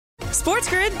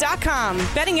SportsGrid.com.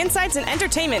 Betting insights and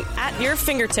entertainment at your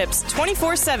fingertips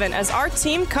 24/7 as our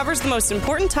team covers the most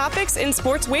important topics in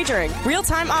sports wagering.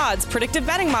 Real-time odds, predictive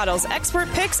betting models, expert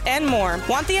picks, and more.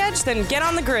 Want the edge? Then get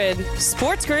on the grid.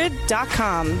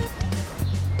 SportsGrid.com.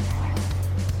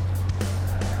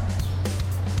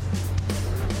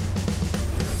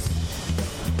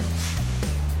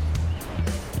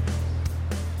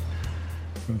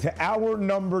 To hour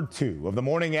number 2 of the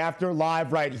morning after,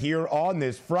 live right here on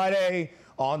this Friday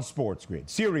on Sports Grid.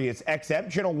 Sirius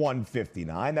XM, channel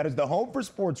 159. That is the home for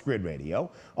Sports Grid Radio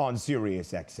on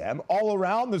Sirius XM. All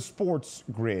around the Sports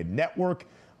Grid network,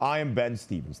 I am Ben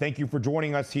Stevens. Thank you for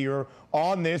joining us here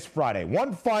on this Friday.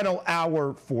 One final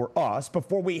hour for us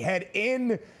before we head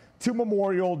in to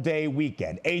Memorial Day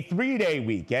weekend. A 3-day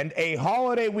weekend, a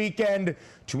holiday weekend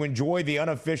to enjoy the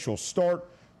unofficial start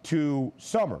to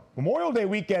summer. Memorial Day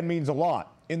weekend means a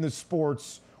lot in the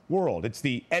sports world. It's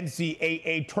the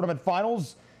NCAA tournament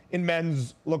finals in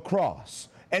men's lacrosse.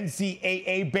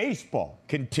 NCAA baseball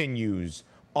continues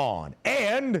on.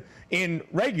 And in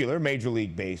regular Major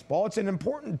League Baseball, it's an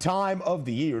important time of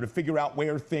the year to figure out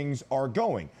where things are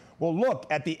going. We'll look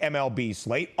at the MLB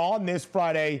slate on this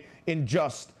Friday in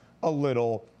just a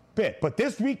little bit. But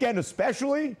this weekend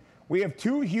especially, we have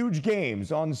 2 huge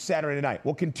games on Saturday night.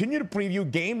 We'll continue to preview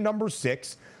game number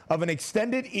 6 of an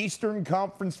extended Eastern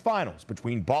Conference Finals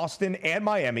between Boston and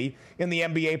Miami in the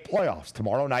NBA playoffs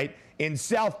tomorrow night in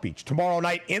South Beach. Tomorrow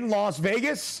night in Las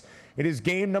Vegas, it is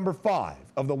game number 5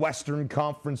 of the Western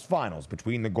Conference Finals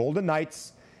between the Golden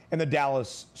Knights and the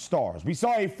Dallas Stars. We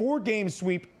saw a 4-game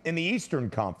sweep in the Eastern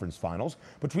Conference Finals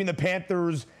between the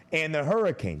Panthers and the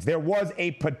Hurricanes. There was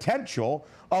a potential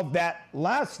of that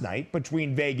last night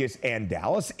between Vegas and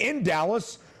Dallas. In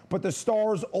Dallas, but the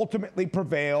Stars ultimately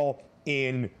prevail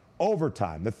in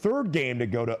overtime. The 3rd game to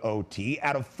go to OT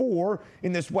out of 4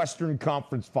 in this Western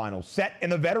Conference Finals set,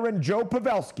 and the veteran Joe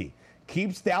Pavelski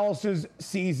keeps Dallas's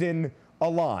season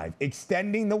alive,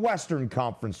 extending the Western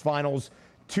Conference Finals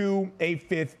to a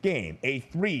 5th game, a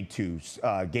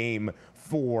 3-2 game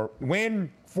for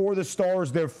win for the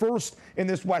Stars, their first in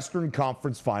this Western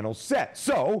Conference Finals set.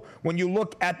 So when you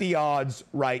look at the odds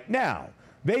right now,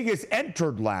 Vegas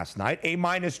entered last night a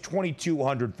minus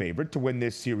 2,200 favorite to win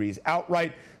this series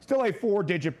outright. Still a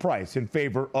 4-digit price in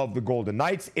favor of the Golden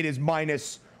Knights. It is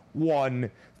minus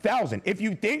 1,000. If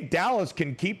you think Dallas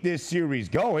can keep this series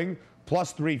going,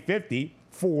 plus 350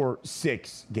 for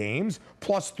 6 games,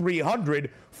 plus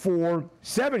 300 for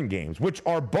 7 games, which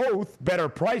are both better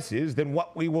prices than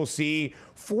what we will see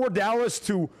for Dallas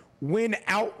to win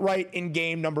outright in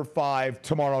game number 5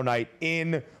 tomorrow night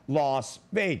in Las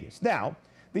Vegas. Now,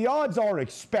 the odds are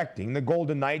expecting the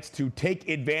Golden Knights to take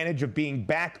advantage of being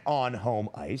back on home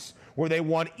ice, where they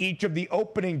won each of the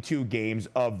opening 2 games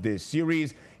of this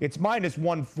series. It's minus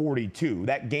 142,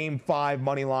 that game 5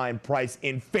 money line price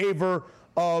in favor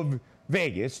of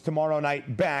Vegas tomorrow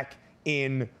night back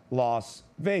in Las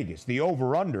Vegas. The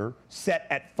over-under set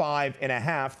at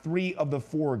 5.5, 3 of the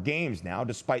 4 games now,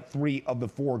 despite 3 of the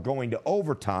 4 going to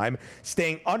overtime,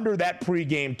 staying under that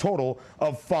pregame total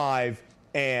of 5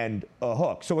 and a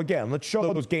hook. So again, let's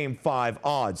show those game 5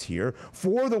 odds here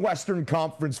for the Western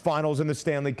Conference Finals in the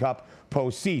Stanley Cup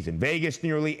postseason. Vegas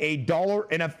nearly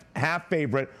 $1.50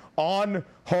 favorite on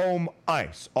home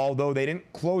ice, although they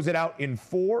didn't close it out in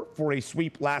 4 for a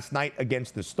sweep last night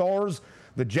against the Stars.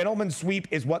 The gentleman's sweep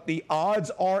is what the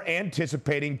odds are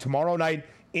anticipating tomorrow night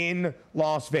in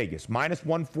Las Vegas. Minus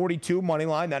 142 money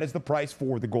line. That is the price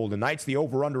for the Golden Knights. The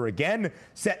over-under again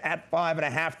set at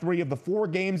 5.5. 3 of the 4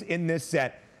 games in this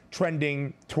set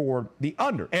trending toward the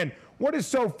under. And what is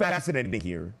so fascinating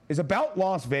here is about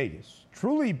Las Vegas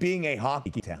truly being a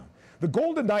hockey town. The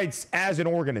Golden Knights as an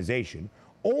organization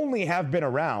only have been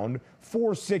around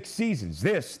for 6 seasons.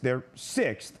 This, their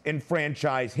 6th in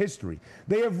franchise history.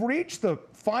 They have reached the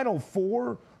Final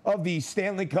 4 of the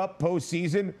Stanley Cup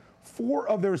postseason 4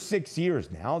 of their 6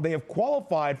 years now. They have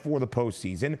qualified for the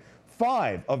postseason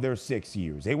 5 of their 6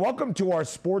 years. A welcome to our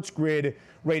Sports Grid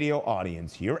radio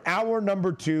audience here. Hour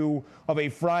number 2 of a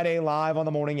Friday live on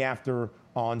the morning after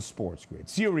on Sports Grid.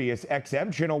 Sirius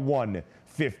XM, channel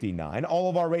 159. All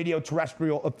of our radio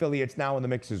terrestrial affiliates now in the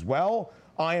mix as well.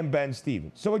 I am Ben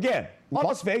Stevens. So again,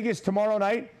 Las Vegas tomorrow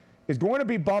night is going to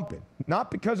be bumping, not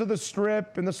because of the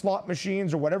strip and the slot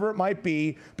machines or whatever it might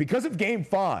be, because of game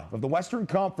 5 of the Western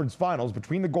Conference Finals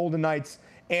between the Golden Knights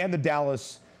and the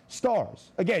Dallas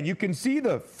Stars. Again, you can see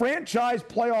the franchise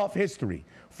playoff history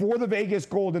for the Vegas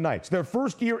Golden Knights. Their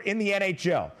first year in the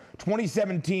NHL,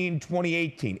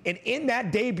 2017-2018. And in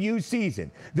that debut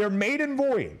season, their maiden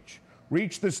voyage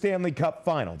reached the Stanley Cup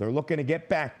final. They're looking to get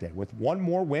back there with one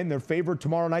more win. They're favored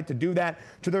tomorrow night to do that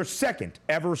to their second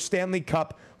ever Stanley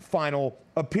Cup final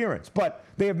appearance. But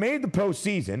they have made the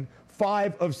postseason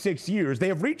 5 of 6 years. They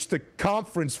have reached the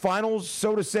conference finals,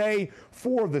 so to say,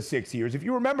 4 of the 6 years. If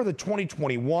you remember the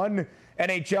 2021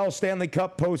 NHL Stanley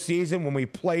Cup postseason when we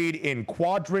played in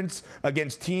quadrants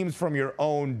against teams from your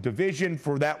own division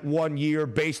for that 1 year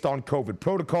based on COVID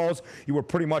protocols, you were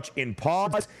pretty much in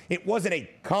pods. It wasn't a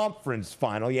conference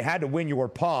final. You had to win your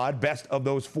pod, best of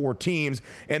those 4 teams,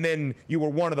 and then you were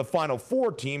one of the final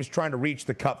 4 teams trying to reach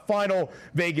the Cup final.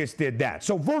 Vegas did that.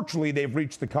 So virtually they've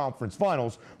reached the conference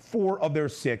finals 4 of their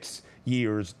 6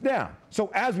 years now. So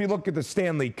as we look at the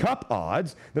Stanley Cup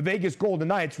odds, the Vegas Golden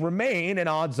Knights remain an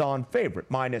odds-on favorite,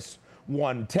 minus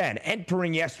 110.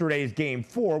 Entering yesterday's Game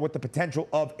 4 with the potential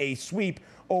of a sweep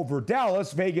over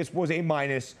Dallas, Vegas was a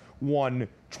minus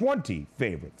 120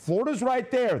 favorite. Florida's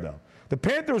right there, though. The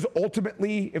Panthers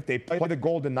ultimately, if they play the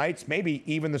Golden Knights, maybe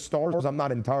even the Stars, I'm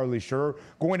not entirely sure,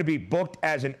 going to be booked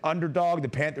as an underdog. The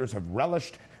Panthers have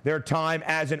relished their time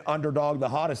as an underdog, the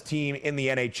hottest team in the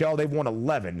NHL. They've won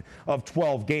 11 of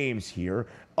 12 games here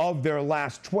of their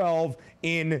last 12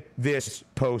 in this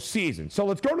postseason. So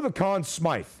let's go to the Conn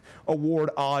Smythe Award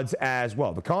odds as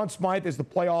well. The Conn Smythe is the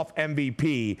playoff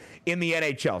MVP in the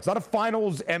NHL. It's not a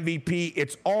finals MVP.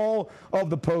 It's all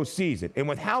of the postseason. And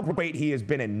with how great he has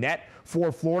been in net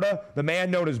for Florida, the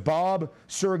man known as Bob,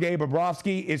 Sergei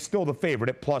Bobrovsky, is still the favorite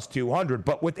at plus 200.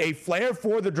 But with a flair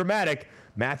for the dramatic,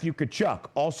 Matthew Tkachuk,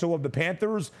 also of the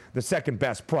Panthers, the second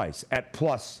best price at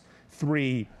plus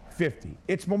 350.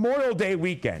 It's Memorial Day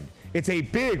weekend. It's a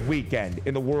big weekend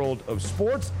in the world of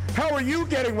sports. How are you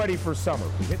getting ready for summer?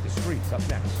 We hit the streets up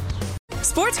next.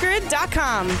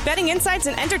 SportsGrid.com. Betting insights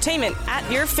and entertainment at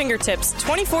your fingertips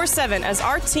 24/7 as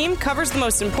our team covers the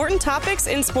most important topics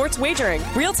in sports wagering.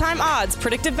 Real-time odds,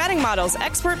 predictive betting models,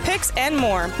 expert picks, and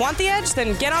more. Want the edge?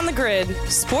 Then get on the grid.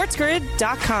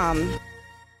 SportsGrid.com.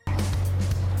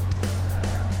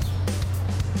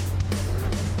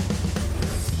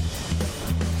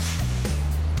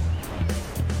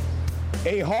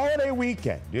 A holiday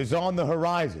weekend is on the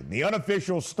horizon. The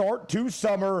unofficial start to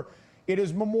summer. It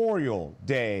is Memorial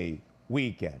Day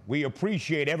weekend. We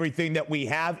appreciate everything that we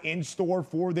have in store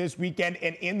for this weekend.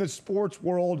 And in the sports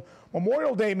world,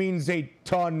 Memorial Day means a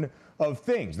ton of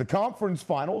things. The conference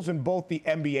finals in both the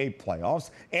NBA playoffs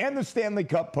and the Stanley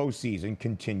Cup postseason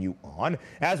continue on.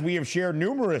 As we have shared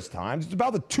numerous times, it's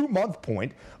about the 2-month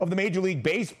point of the Major League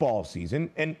Baseball season,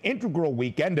 an integral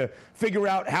weekend to figure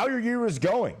out how your year is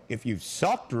going. If you've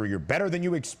sucked or you're better than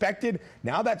you expected,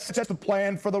 now that's just the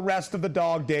plan for the rest of the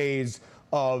dog days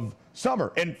of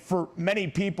summer. And for many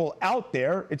people out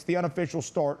there, it's the unofficial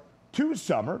start to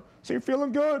summer. So you're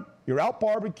feeling good. You're out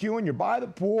barbecuing. You're by the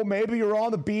pool. Maybe you're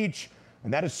on the beach.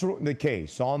 And that is certainly the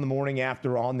case on the morning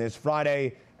after on this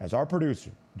Friday as our producer,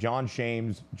 John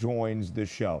Shames, joins the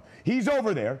show. He's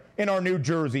over there in our New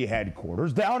Jersey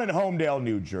headquarters, down in Homedale,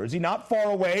 New Jersey, not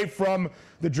far away from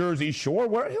the Jersey Shore,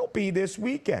 where he'll be this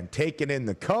weekend, taking in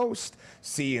the coast,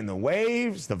 seeing the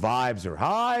waves. The vibes are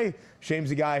high.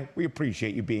 Shamesy guy, we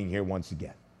appreciate you being here once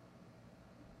again.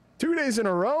 2 days in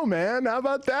a row, man. How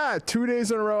about that? 2 days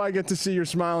in a row, I get to see your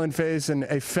smiling face and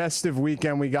a festive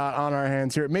weekend we got on our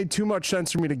hands here. It made too much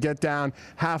sense for me to get down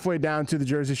halfway down to the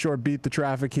Jersey Shore, beat the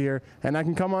traffic here, and I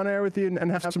can come on air with you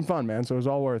and have some fun, man. So it was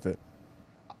all worth it.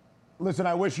 Listen,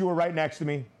 I wish you were right next to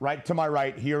me, right to my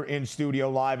right here in studio,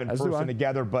 live in person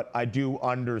together, but I do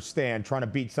understand trying to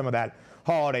beat some of that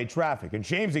holiday traffic. And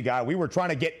Shamesy guy, we were trying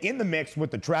to get in the mix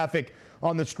with the traffic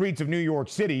on the streets of New York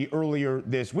City earlier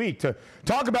this week to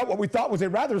talk about what we thought was a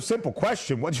rather simple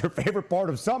question. What's your favorite part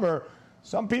of summer?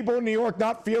 Some people in New York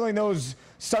not feeling those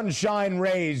sunshine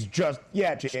rays just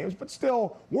yet, James, but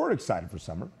still, we're excited for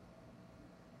summer.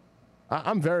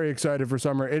 I'm very excited for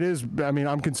summer. It is, I mean,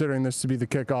 I'm considering this to be the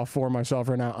kickoff for myself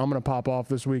right now. I'm going to pop off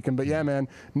this weekend. But yeah, man,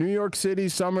 New York City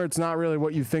summer, it's not really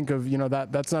what you think of,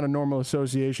 that's not a normal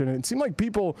association. And it seemed like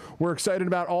people were excited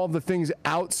about all the things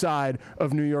outside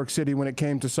of New York City when it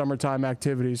came to summertime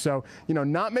activities. So,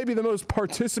 not maybe the most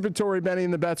participatory Benny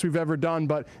in the Bets we've ever done,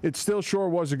 but it still sure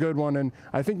was a good one. And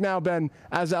I think now, Ben,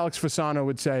 as Alex Fasano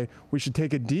would say, we should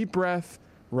take a deep breath,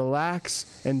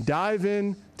 relax, and dive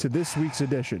in to this week's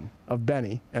edition of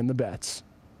Benny and the Bets.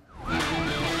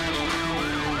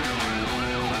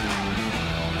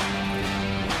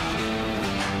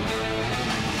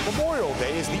 Memorial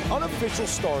Day is the unofficial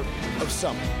start of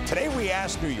summer. Today we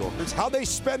ask New Yorkers how they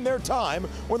spend their time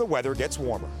when the weather gets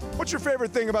warmer. What's your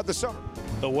favorite thing about the summer?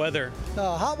 The weather.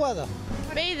 Hot weather.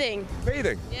 Bathing.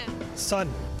 Bathing. Yeah.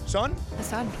 Sun. Sun? The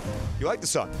sun. You like the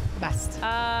sun? Best.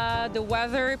 The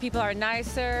weather, people are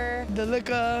nicer. The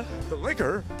liquor. The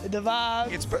liquor? The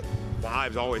vibe.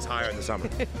 Vibe's always higher in the summer.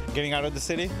 Getting out of the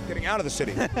city? Getting out of the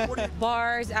city.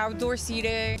 Bars, outdoor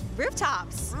seating.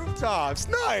 Rooftops. Rooftops,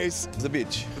 nice. The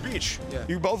beach. The beach. Yeah.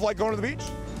 You both like going to the beach?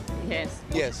 Yes.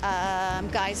 Yes.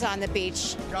 Guys on the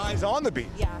beach. Guys on the beach?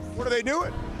 Yes. What are they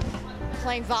doing?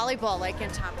 Playing volleyball like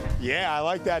in Top Gun. Yeah, I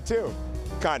like that too.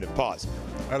 Kind of. Pause.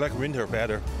 I like winter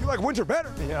better. You like winter better?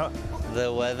 Yeah.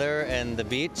 The weather and the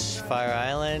beach, Fire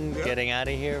Island, getting out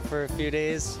of here for a few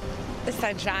days. The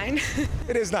sunshine.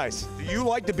 It is nice. Do you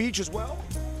like the beach as well?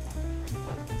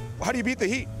 How do you beat the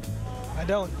heat? I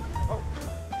don't.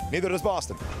 Neither does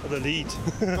Boston. The heat.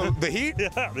 The heat?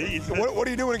 Yeah, the heat. What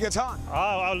are you doing when it gets hot?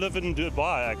 I live in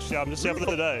Dubai, actually. I'm just here for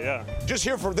today, yeah. Just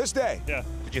here for this day? Yeah.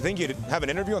 Did you think you'd have an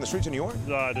interview on the streets of New York?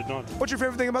 No, I did not. What's your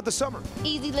favorite thing about the summer?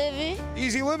 Easy living,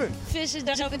 Easy living. fish is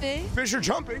jumping, Fish are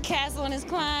jumping. castle on his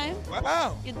climb.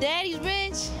 Wow. Your daddy's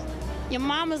rich, your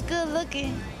mama's good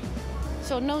looking.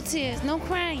 So no tears, no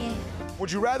crying.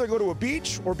 Would you rather go to a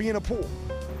beach or be in a pool?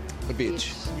 The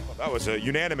beach. That was a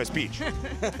unanimous beach.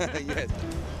 Yes.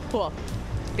 Pool.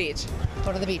 Beach.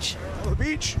 Go to the beach. Go to the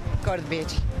beach. Go to the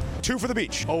beach. 2 for the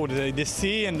beach. Oh, the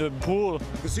sea and the pool.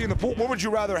 The sea and the pool. What would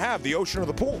you rather have, the ocean or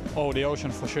the pool? Oh, the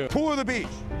ocean for sure. Pool or the beach?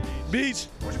 Beach.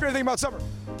 What's your favorite thing about summer?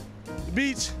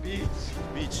 Beach.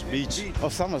 Beach. Oh,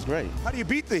 summer's great. How do you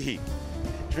beat the heat?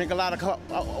 Drink a lot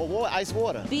of ice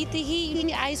water. Beat the heat, you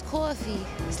need iced coffee.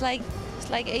 It's like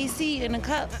AC in a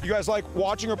cup. You guys like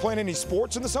watching or playing any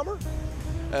sports in the summer?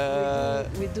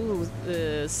 We do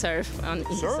surf on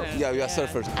Surf? Yeah, we are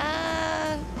surfers.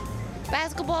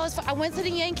 Basketball is I went to the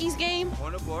Yankees game.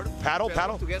 On a board. Paddle.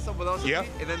 To get some velocity. Yeah.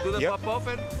 And then do the pop-off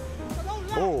and...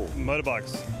 Oh,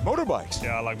 Motorbikes. motorbikes.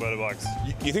 Yeah, I like motorbikes.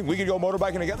 You think we could go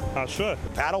motorbiking together? Sure.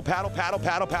 Paddle.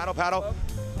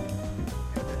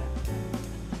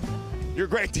 You're a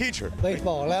great teacher.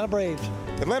 Baseball, Atlanta Braves.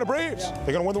 Atlanta Braves. They're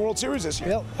going to win the World Series this year.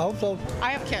 Yep, I hope so.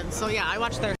 I have kids, so yeah, I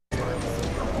watch their.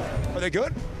 Are they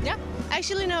good? Yeah.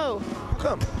 Actually, no. How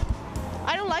come?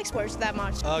 I don't like sports that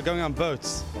much. Going on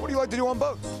boats. What do you like to do on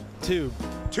boats? Tube.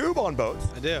 Tube on boats?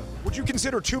 I do. Would you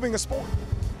consider tubing a sport?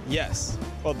 Yes.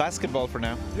 Well, basketball for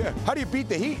now. Yeah. How do you beat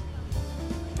the heat?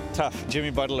 Tough. Jimmy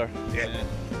Butler. Yeah.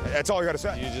 That's all you got to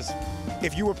say. You just...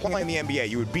 If you were playing the NBA,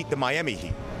 you would beat the Miami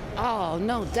Heat. Oh,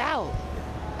 no doubt.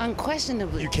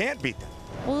 Unquestionably. You can't beat them.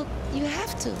 Well, you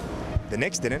have to. The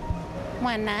Knicks didn't.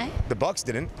 Why not? The Bucks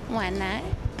didn't. Why not?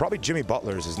 Probably Jimmy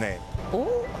Butler is his name.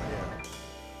 Ooh.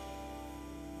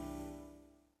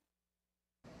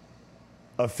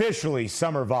 Officially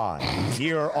summer vibe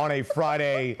here on a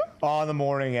Friday on the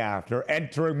morning after,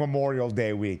 entering Memorial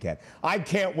Day weekend. I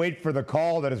can't wait for the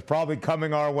call that is probably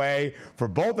coming our way for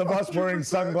both of us wearing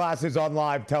sunglasses on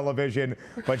live television.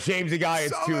 But Shamesy Guy,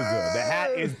 it's too good. The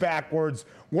hat is backwards.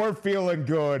 We're feeling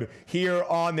good here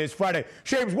on this Friday.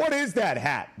 Shames, what is that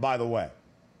hat, by the way?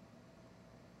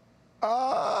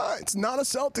 It's not a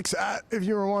Celtics hat, if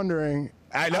you were wondering.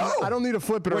 I know. I don't need to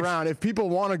flip it around. If people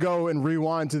want to go and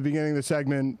rewind to the beginning of the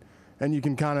segment, and you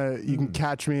can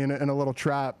catch me in a little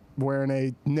trap wearing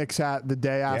a Knicks hat the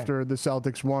day after the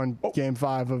Celtics won Game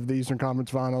 5 of the Eastern Conference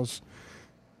Finals.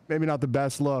 Maybe not the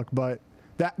best look, but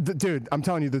dude, I'm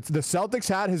telling you, the Celtics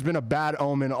hat has been a bad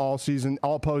omen all season,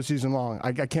 all postseason long.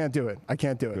 I can't do it. I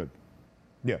can't do it. Good.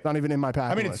 Yeah. It's not even in my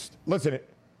pack I mean, list. listen,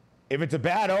 if it's a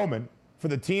bad omen for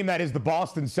the team that is the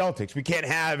Boston Celtics, we can't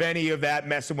have any of that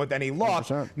messing with any luck.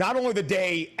 100%. Not only the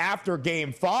day after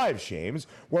Game 5, Shames,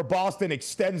 where Boston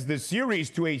extends the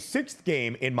series to a 6th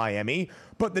game in Miami,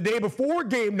 but the day before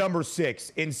Game number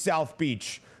 6 in South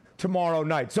Beach tomorrow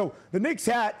night. So the Knicks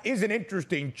hat is an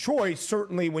interesting choice,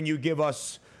 certainly when you give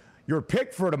us your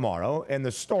pick for tomorrow and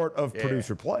the start of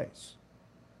Producer Plays.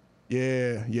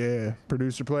 Yeah.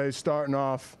 Producer Plays starting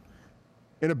off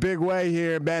in a big way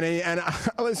here, Benny. And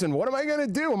listen, what am I going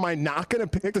to do? Am I not going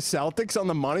to pick the Celtics on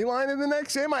the money line in the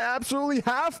next game? I absolutely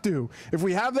have to. If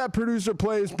we have that Producer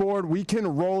Plays board, we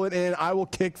can roll it in. I will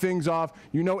kick things off.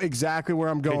 You know exactly where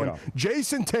I'm going.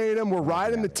 Jason Tatum, we're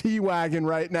riding the T-Wagon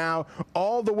right now,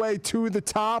 all the way to the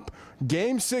top.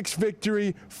 Game 6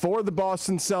 victory for the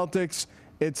Boston Celtics.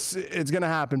 It's going to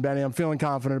happen, Benny. I'm feeling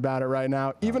confident about it right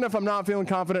now. Even if I'm not feeling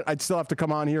confident, I'd still have to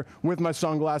come on here with my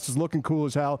sunglasses, looking cool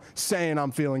as hell, saying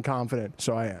I'm feeling confident.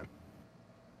 So I am.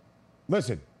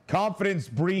 Listen, confidence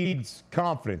breeds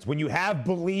confidence. When you have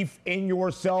belief in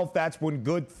yourself, that's when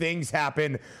good things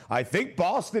happen. I think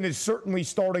Boston is certainly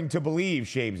starting to believe,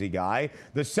 Shamesy Guy.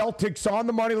 The Celtics on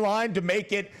the money line to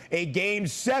make it a Game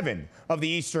 7 of the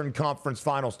Eastern Conference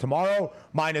Finals tomorrow,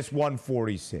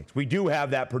 -146. We do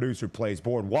have that Producer Plays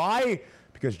board. Why?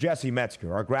 because Jesse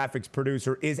Metzger, our graphics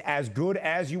producer, is as good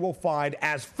as you will find,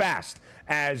 as fast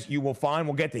as you will find.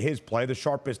 We'll get to his play, the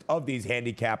sharpest of these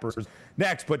handicappers,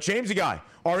 next. But Jamesy Guy,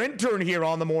 our intern here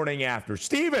on the morning after.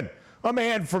 Steven, a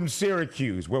man from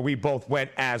Syracuse, where we both went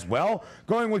as well,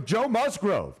 going with Joe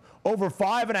Musgrove. Over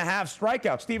 5.5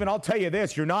 strikeouts. Steven, I'll tell you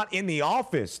this, you're not in the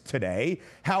office today.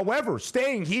 However,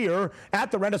 staying here at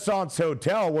the Renaissance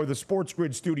Hotel where the Sports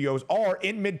Grid studios are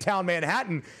in Midtown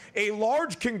Manhattan, a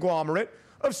large conglomerate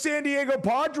of San Diego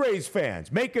Padres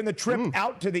fans making the trip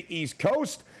out to the East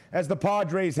Coast as the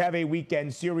Padres have a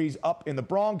weekend series up in the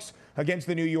Bronx against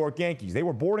the New York Yankees. They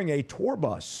were boarding a tour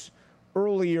bus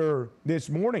earlier this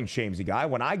morning, Shamesy Guy.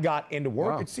 When I got into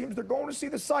work, It seems they're going to see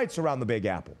the sights around the Big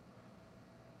Apple.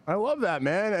 I love that,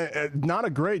 man. Not a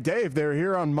great day. If they were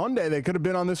here on Monday, they could have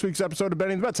been on this week's episode of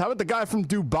Betting the Bets. How about the guy from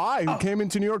Dubai who came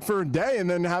into New York for a day and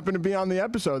then happened to be on the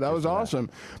episode? That was awesome.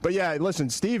 But yeah,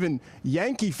 listen, Steven,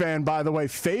 Yankee fan, by the way,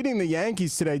 fading the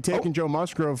Yankees today, taking Joe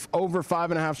Musgrove over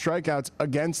 5.5 strikeouts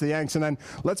against the Yanks. And then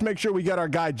let's make sure we get our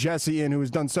guy Jesse in, who has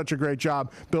done such a great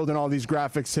job building all these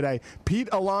graphics today. Pete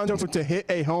Alonso to hit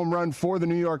a home run for the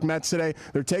New York Mets today.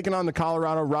 They're taking on the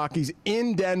Colorado Rockies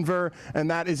in Denver, and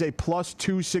that is a plus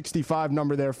 265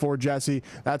 number there for Jesse.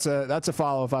 That's a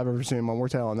follow if I've ever seen one. We're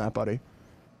tailing that, buddy.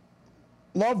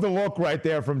 Love the look right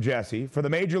there from Jesse. For the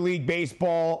Major League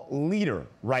Baseball leader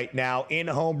right now in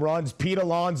home runs, Pete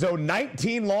Alonso,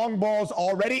 19 long balls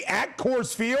already at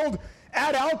Coors Field,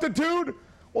 at altitude.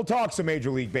 We'll talk some Major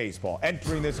League Baseball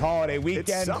entering this holiday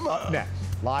weekend. Up next,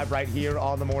 live right here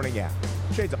on the morning after.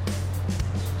 Shades up.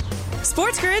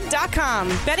 SportsGrid.com.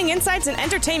 Betting insights and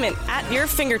entertainment at your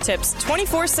fingertips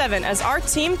 24/7 as our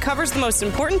team covers the most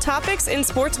important topics in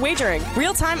sports wagering.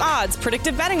 Real-time odds,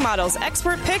 predictive betting models,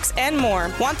 expert picks, and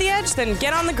more. Want the edge? Then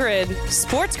get on the grid.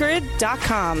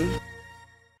 SportsGrid.com.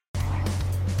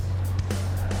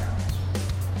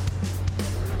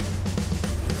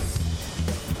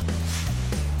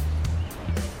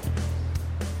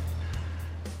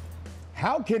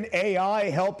 How can AI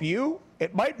help you?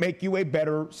 It might make you a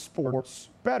better sports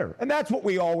bettor. And that's what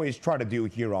we always try to do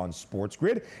here on Sports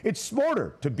Grid. It's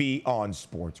smarter to be on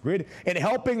Sports Grid and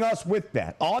helping us with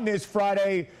that. On this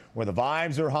Friday, where the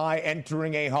vibes are high,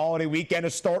 entering a holiday weekend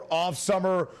to start off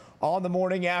summer, on the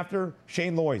morning after,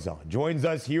 Shane Loizon joins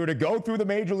us here to go through the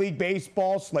Major League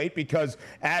Baseball slate because,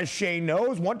 as Shane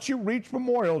knows, once you reach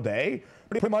Memorial Day,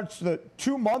 pretty much the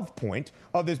 2-month point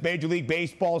of this Major League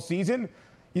Baseball season,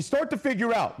 you start to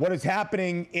figure out what is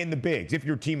happening in the bigs. If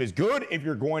your team is good, if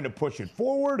you're going to push it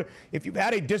forward, if you've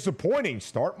had a disappointing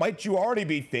start, might you already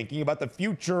be thinking about the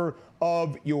future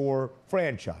of your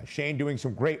franchise? Shane doing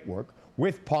some great work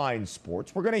with Pine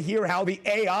Sports. We're going to hear how the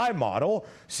AI model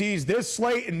sees this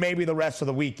slate and maybe the rest of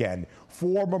the weekend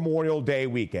for Memorial Day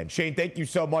weekend. Shane, thank you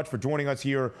so much for joining us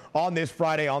here on this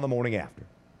Friday on the morning after.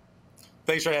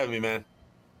 Thanks for having me, man.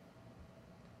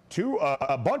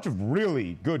 A bunch of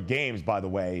really good games, by the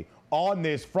way, on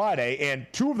this Friday, and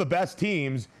two of the best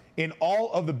teams in all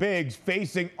of the bigs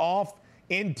facing off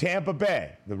in Tampa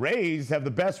Bay. The Rays have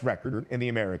the best record in the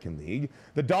American League.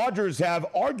 The Dodgers have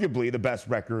arguably the best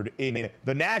record in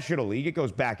the National League. It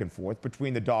goes back and forth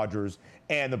between the Dodgers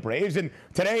and the Braves. And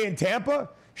today in Tampa,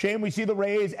 Shane, we see the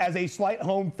Rays as a slight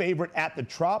home favorite at the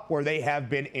Trop, where they have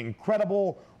been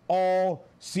incredible all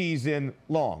season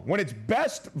long. When it's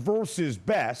best versus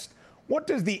best, what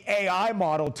does the AI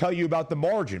model tell you about the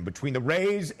margin between the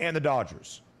Rays and the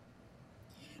Dodgers?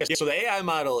 Yeah, so the AI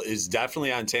model is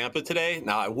definitely on Tampa today.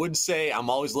 Now, I would say I'm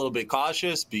always a little bit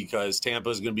cautious because Tampa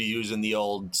is going to be using the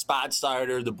old spot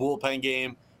starter, the bullpen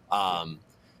game.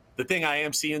 The thing I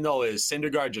am seeing, though, is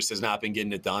Syndergaard just has not been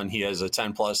getting it done. He has a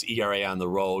 10-plus ERA on the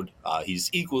road. He's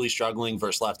equally struggling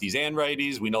versus lefties and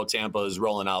righties. We know Tampa is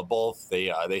rolling out both.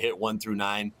 They hit 1 through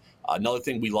 9. Another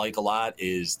thing we like a lot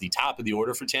is the top of the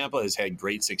order for Tampa has had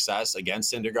great success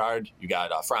against Syndergaard. You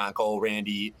got Franco,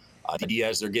 Randy,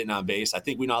 Diaz, they're getting on base. I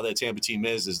think we know how that Tampa team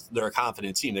is they're a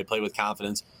confident team. They play with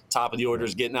confidence. Top of the order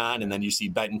is getting on, and then you see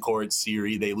Betancourt,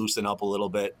 Siri, they loosen up a little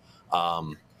bit.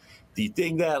 The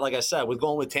thing that, like I said, with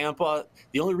going with Tampa,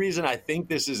 the only reason I think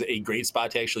this is a great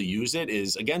spot to actually use it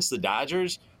is against the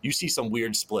Dodgers, you see some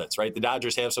weird splits, right? The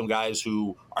Dodgers have some guys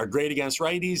who are great against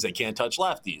righties, they can't touch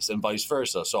lefties, and vice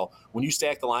versa. So when you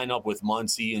stack the lineup with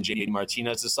Muncy and JD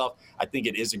Martinez and stuff, I think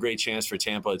it is a great chance for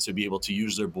Tampa to be able to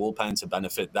use their bullpen to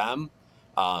benefit them.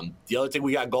 The other thing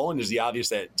we got going is the obvious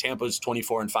that Tampa's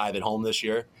 24-5 at home this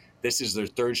year. This is their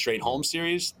third straight home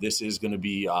series. This is going to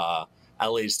be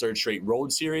LA's third straight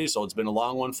road series, so it's been a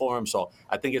long one for them. So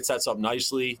I think it sets up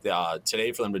nicely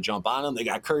today for them to jump on them. They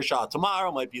got Kershaw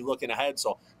tomorrow, might be looking ahead.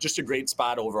 So just a great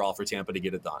spot overall for Tampa to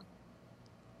get it done.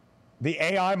 The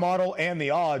AI model and the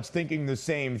odds thinking the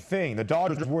same thing. The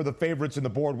Dodgers were the favorites in the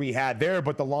board we had there,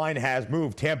 but the line has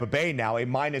moved. Tampa Bay now a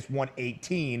minus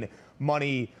 118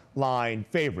 money line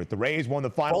favorite. The Rays won the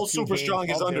final Both two super games strong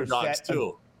as of their underdogs, set.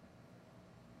 too.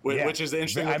 Which is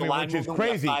interesting with the line which is movement.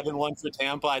 crazy. 5-1 for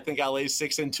Tampa. I think LA's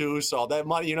 6-2. So that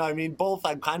money, you know what I mean? Both,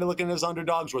 I'm kind of looking as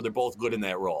underdogs where they're both good in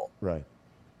that role. Right.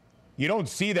 You don't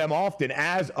see them often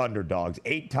as underdogs.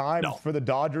 8 times for the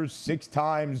Dodgers, 6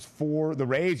 times for the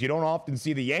Rays. You don't often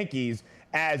see the Yankees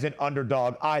as an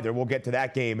underdog either. We'll get to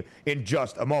that game in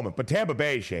just a moment. But Tampa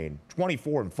Bay, Shane,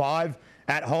 24-5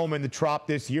 at home in the Trop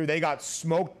this year. They got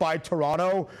smoked by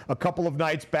Toronto a couple of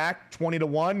nights back,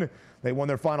 20-1. They won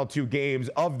their final 2 games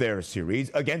of their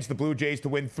series against the Blue Jays to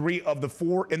win 3 of the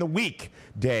 4 in the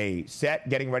weekday set,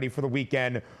 getting ready for the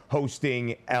weekend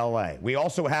hosting LA. We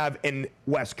also have a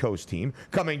West Coast team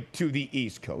coming to the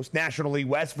East Coast. National League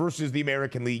West versus the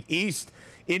American League East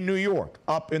in New York,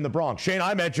 up in the Bronx. Shane,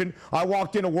 I mentioned I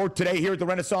walked into work today here at the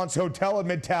Renaissance Hotel in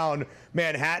Midtown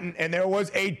Manhattan, and there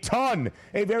was a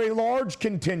very large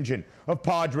contingent of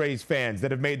Padres fans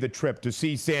that have made the trip to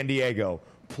see San Diego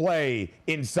play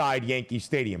inside Yankee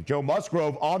Stadium. Joe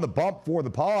Musgrove on the bump for the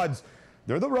Pods.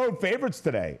 They're the road favorites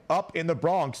today up in the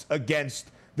Bronx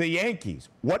against the Yankees.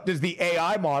 What does the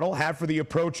AI model have for the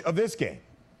approach of this game?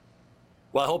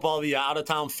 Well, I hope all the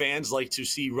out-of-town fans like to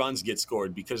see runs get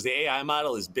scored because the AI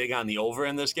model is big on the over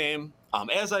in this game.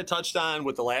 As I touched on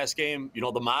with the last game,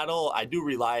 the model, I do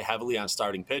rely heavily on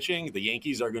starting pitching. The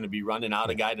Yankees are going to be running out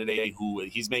a guy today who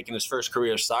he's making his first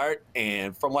career start.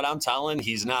 And from what I'm telling,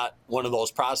 he's not one of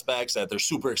those prospects that they're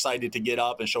super excited to get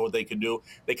up and show what they can do.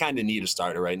 They kind of need a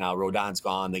starter right now. Rodon's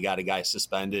gone. They got a guy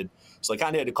suspended. So I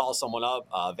kind of had to call someone up.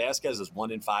 Vasquez is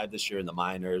 1-5 this year in the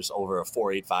minors, over a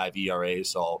 4.85 ERA.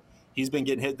 So he's been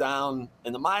getting hit down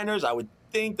in the minors. I would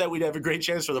think that we'd have a great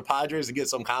chance for the Padres to get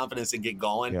some confidence and get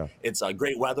going. Yeah. It's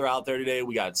great weather out there today.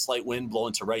 We got slight wind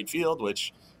blowing to right field,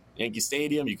 which Yankee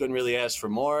Stadium, you couldn't really ask for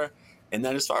more. And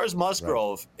then as far as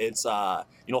Musgrove, it's 5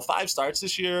 starts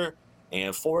this year,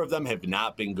 and 4 of them have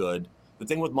not been good. The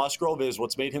thing with Musgrove is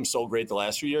what's made him so great the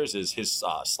last few years is his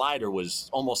slider was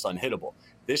almost unhittable.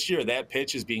 This year, that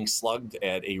pitch is being slugged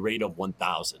at a rate of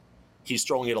 1,000. He's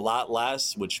throwing it a lot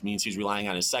less, which means he's relying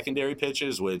on his secondary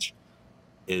pitches, which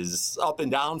is up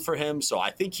and down for him. So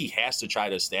I think he has to try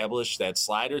to establish that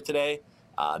slider today.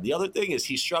 The other thing is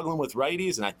he's struggling with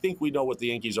righties, and I think we know what the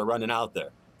Yankees are running out there.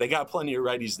 They got plenty of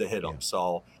righties to hit him.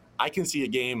 So I can see a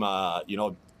game,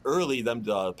 early,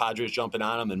 the Padres jumping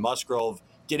on him and Musgrove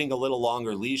getting a little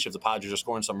longer leash if the Padres are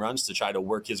scoring some runs to try to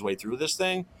work his way through this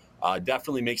thing.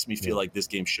 Definitely makes me feel like this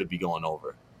game should be going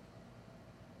over.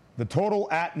 The total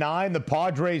at 9. The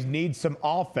Padres need some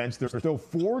offense. They're still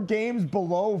 4 games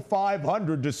below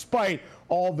 500 despite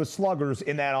all the sluggers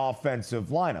in that offensive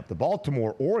lineup. The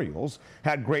Baltimore Orioles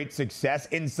had great success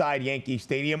inside Yankee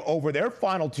Stadium over their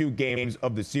final 2 games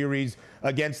of the series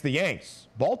against the Yanks.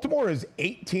 Baltimore is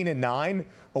 18-9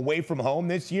 away from home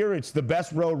this year. It's the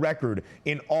best road record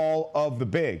in all of the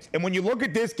bigs. And when you look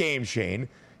at this game, Shane,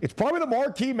 it's probably the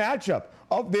marquee matchup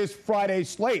of this Friday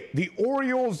slate, the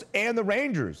Orioles and the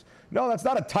Rangers. No, that's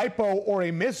not a typo or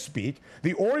a misspeak.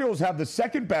 The Orioles have the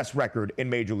 2nd best record in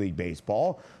Major League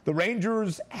Baseball. The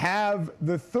Rangers have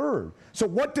the 3rd. So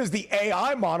what does the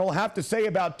AI model have to say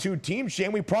about 2 teams,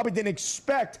 Shane? We probably didn't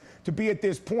expect to be at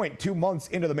this point 2 months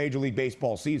into the Major League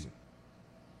Baseball season.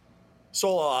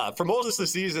 So for most of the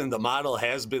season, the model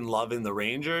has been loving the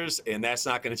Rangers, and that's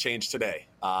not going to change today.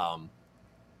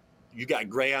 You got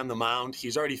Gray on the mound.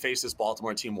 He's already faced this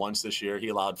Baltimore team once this year. He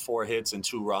allowed 4 hits and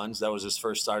 2 runs. That was his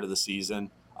first start of the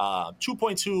season.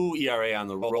 2.2 ERA on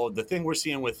the road. The thing we're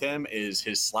seeing with him is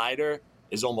his slider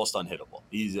is almost unhittable.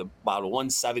 He's about a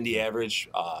 170 average.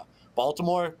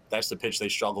 Baltimore, that's the pitch they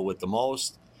struggle with the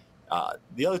most.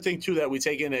 The other thing, too, that we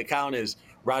take into account is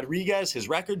Rodriguez, his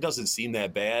record doesn't seem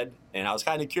that bad. And I was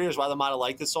kind of curious why the model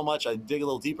liked it so much. I dig a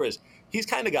little deeper. He's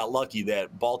kind of got lucky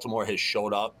that Baltimore has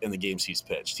showed up in the games he's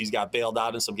pitched. He's got bailed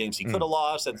out in some games he could have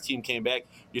lost, and the team came back.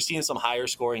 You're seeing some higher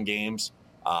scoring games.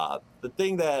 The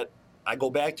thing that I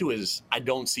go back to is I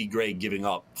don't see Gray giving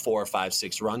up 4, 5,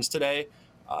 6 runs today.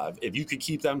 If you could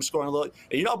keep them scoring a little.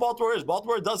 And you know how Baltimore is.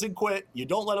 Baltimore doesn't quit. You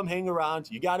don't let them hang around.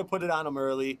 You got to put it on them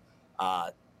early.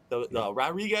 The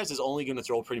Rodriguez is only going to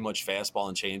throw pretty much fastball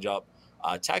and changeup.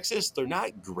 Texas, they're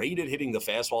not great at hitting the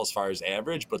fastball as far as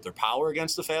average, but their power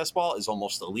against the fastball is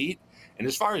almost elite. And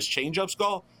as far as changeups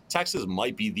go, Texas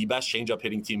might be the best changeup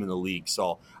hitting team in the league.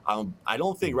 So I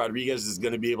don't think Rodriguez is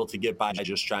going to be able to get by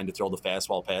just trying to throw the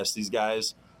fastball past these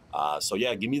guys. So,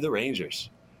 yeah, give me the Rangers.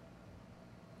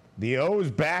 The O's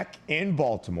back in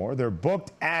Baltimore. They're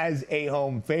booked as a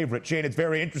home favorite. Shane, it's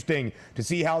very interesting to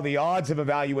see how the odds have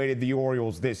evaluated the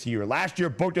Orioles this year. Last year,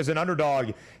 booked as an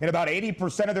underdog in about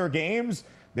 80% of their games.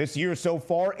 This year so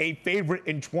far, a favorite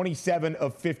in 27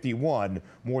 of 51,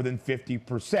 more than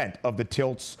 50% of the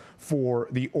tilts for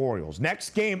the Orioles.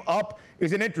 Next game up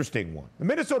is an interesting one. The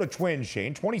Minnesota Twins,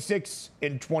 Shane,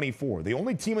 26-24. The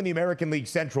only team in the American League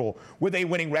Central with a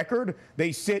winning record.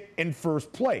 They sit in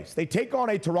first place. They take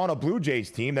on a Toronto Blue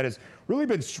Jays team that has really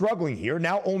been struggling here.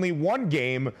 Now only one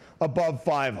game above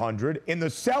 500. In the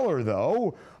cellar,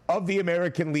 though, of the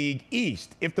American League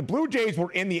East. If the Blue Jays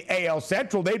were in the AL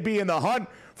Central, they'd be in the hunt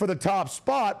for the top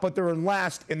spot, but they're in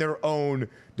last in their own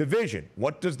division.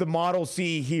 What does the model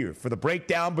see here for the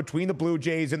breakdown between the Blue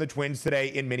Jays and the Twins today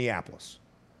in Minneapolis?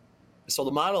 So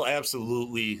the model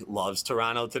absolutely loves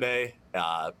Toronto today,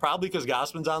 probably because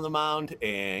Gausman's on the mound,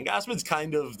 and Gausman's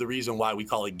kind of the reason why we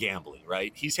call it gambling,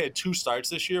 right? He's had 2 starts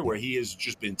this year where he has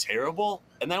just been terrible,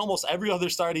 and then almost every other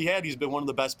start he had, he's been one of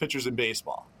the best pitchers in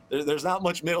baseball. There's not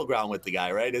much middle ground with the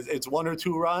guy, right? It's 1 or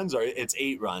 2 runs or it's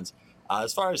 8 runs.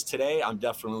 As far as today, I'm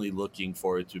definitely looking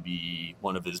for it to be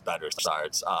one of his better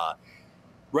starts.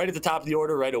 Right at the top of the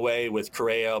order right away with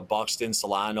Correa, Buxton,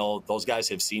 Solano. Those guys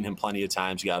have seen him plenty of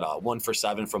times. You got 1 for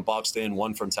 7 from Buxton,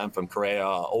 1 from 10 from Correa,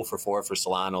 0 for 4 for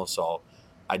Solano. So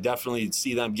I definitely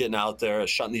see them getting out there,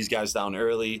 shutting these guys down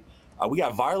early. We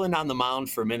got Varland on the mound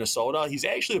for Minnesota. He's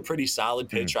actually a pretty solid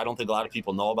pitcher. I don't think a lot of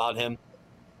people know about him.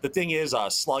 The thing is,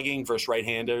 slugging versus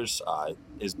right-handers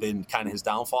has been kind of his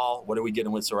downfall. What are we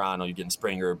getting with Toronto? You're getting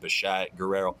Springer, Bichette,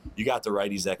 Guerrero. You got the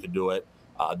righties that could do it.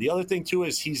 The other thing, too,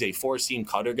 is he's a 4-seam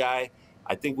cutter guy.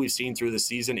 I think we've seen through the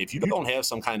season, if you don't have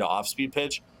some kind of off-speed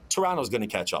pitch, Toronto's going to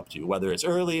catch up to you. Whether it's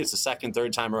early, it's the second,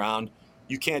 third time around,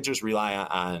 you can't just rely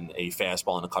on a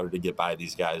fastball and a cutter to get by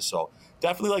these guys. So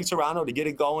definitely like Toronto to get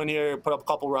it going here, put up a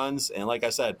couple runs. And like I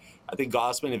said, I think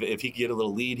Gausman, if he could get a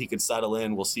little lead, he could settle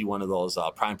in. We'll see one of those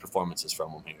prime performances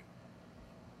from him here.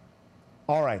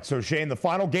 All right, so Shane, the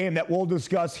final game that we'll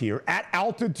discuss here at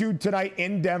altitude tonight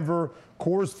in Denver,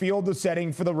 Coors Field, the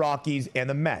setting for the Rockies and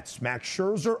the Mets. Max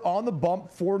Scherzer on the bump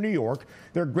for New York.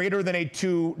 They're greater than a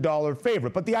 $2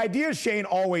 favorite. But the idea, Shane,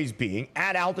 always being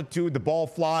at altitude, the ball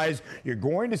flies. You're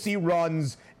going to see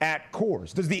runs at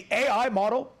Coors. Does the AI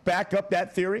model back up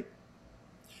that theory?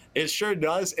 It sure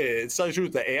does. It's so true.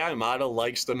 The AI model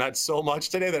likes the Mets so much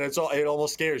today that it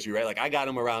almost scares you, right? Like I got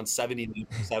him around 70%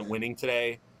 winning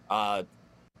today.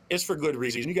 It's for good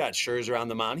reason. You got Scherzer on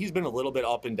the mound. He's been a little bit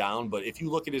up and down, but if you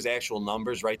look at his actual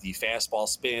numbers, right, the fastball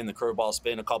spin, the curveball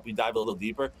spin, you dive a little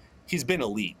deeper, he's been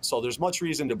elite. So there's much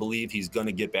reason to believe he's going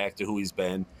to get back to who he's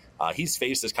been. He's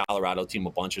faced this Colorado team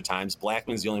a bunch of times.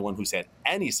 Blackman's the only one who's had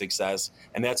any success,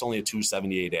 and that's only a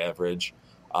 278 average.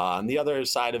 On the other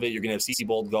side of it, you're going to have CC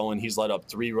Bold going. He's let up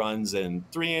 3 runs in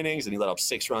 3 innings, and he let up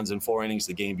 6 runs in 4 innings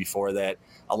the game before that,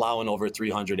 allowing over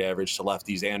 300 average to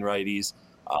lefties and righties.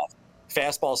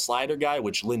 Fastball slider guy,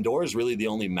 which Lindor is really the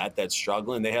only Met that's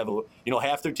struggling. They have,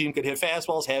 half their team could hit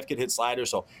fastballs, half could hit sliders.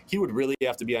 So he would really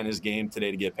have to be on his game today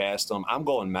to get past them. I'm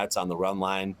going Mets on the run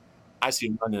line. I see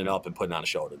him running it up and putting on a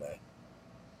show today.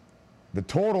 The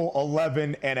total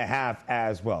 11.5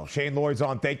 as well. Shane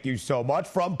Loizon, thank you so much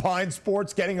from Pine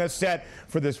Sports, getting us set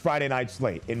for this Friday night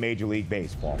slate in Major League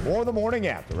Baseball. More the morning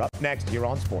after, up next here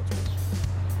on SportsGrid.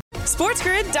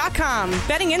 SportsGrid.com.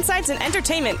 Betting insights and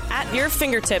entertainment at your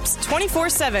fingertips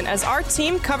 24/7 as our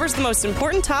team covers the most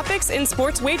important topics in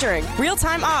sports wagering.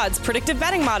 Real-time odds, predictive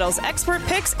betting models, expert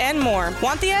picks, and more.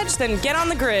 Want the edge? Then get on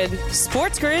the grid.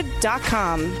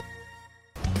 SportsGrid.com.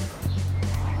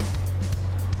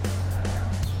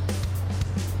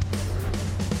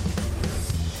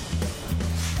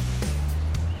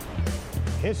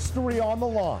 History on the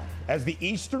line as the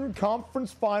Eastern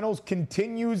Conference Finals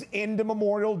continues into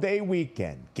Memorial Day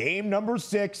weekend. Game number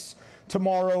 6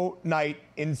 tomorrow night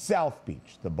in South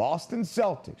Beach. The Boston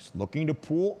Celtics looking to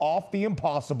pull off the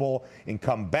impossible and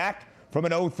come back from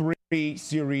an 0-3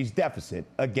 series deficit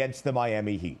against the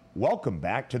Miami Heat. Welcome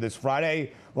back to this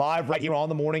Friday live right here on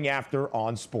the morning after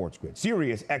on SportsGrid.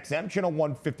 Sirius XM channel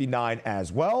 159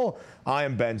 as well. I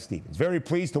am Ben Stevens. Very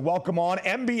pleased to welcome on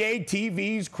NBA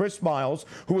TV's Chris Miles,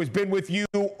 who has been with you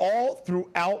all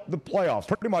throughout the playoffs,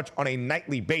 pretty much on a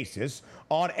nightly basis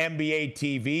on NBA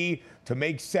TV to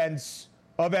make sense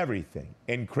of everything.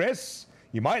 And Chris,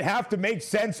 you might have to make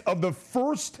sense of the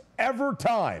first ever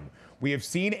time we have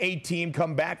seen a team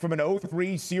come back from an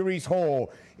 0-3 series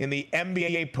hole in the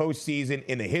NBA postseason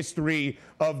in the history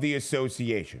of the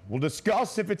association. We'll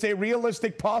discuss if it's a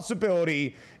realistic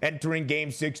possibility entering Game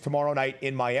 6 tomorrow night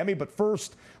in Miami. But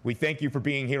first, we thank you for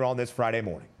being here on this Friday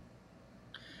morning.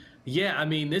 Yeah, I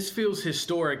mean, this feels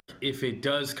historic if it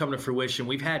does come to fruition.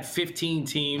 We've had 15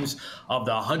 teams of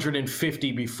the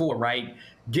 150 before, right,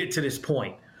 get to this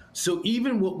point. So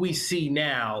even what we see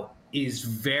now is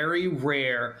very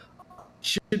rare.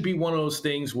 Should be one of those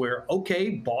things where, okay,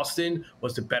 Boston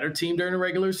was the better team during the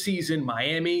regular season.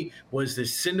 Miami was the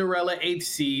Cinderella 8th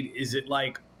seed. Is it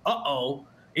like, uh-oh,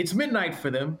 it's midnight for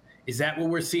them? Is that what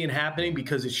we're seeing happening?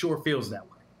 Because it sure feels that way.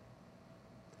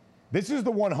 This is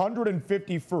the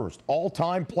 151st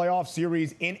all-time playoff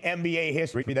series in NBA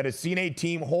history that has seen a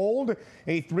team hold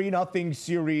a 3-0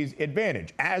 series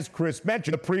advantage. As Chris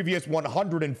mentioned, the previous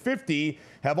 150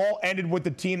 have all ended with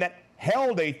the team that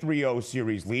held a 3-0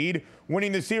 series lead,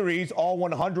 winning the series all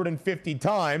 150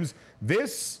 times.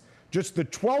 This, just the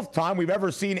 12th time we've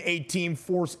ever seen a team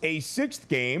force a 6th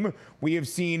game. We have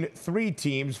seen 3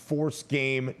 teams force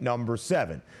game number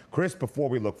 7. Chris, before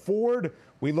we look forward,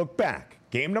 we look back.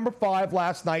 Game number 5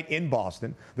 last night in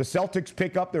Boston. The Celtics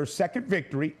pick up their second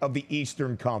victory of the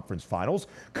Eastern Conference Finals,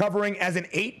 covering as an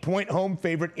 8-point home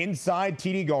favorite inside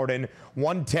TD Garden,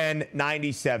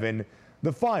 110-97.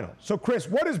 The final. So, Chris,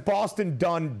 what has Boston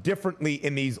done differently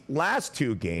in these last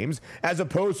 2 games as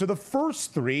opposed to the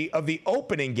first 3 of the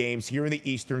opening games here in the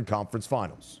Eastern Conference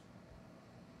Finals?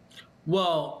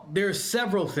 Well, there are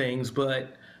several things,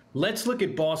 but let's look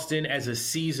at Boston as a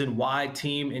season-wide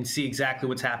team and see exactly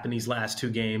what's happened these last 2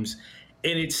 games.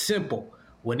 And it's simple.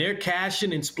 When they're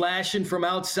cashing and splashing from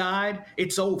outside,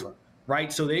 it's over,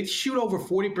 right? So they shoot over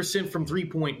 40% from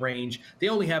three-point range. They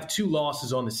only have 2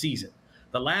 losses on the season.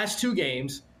 The last 2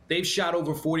 games, they've shot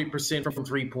over 40% from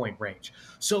three-point range.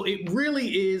 So it really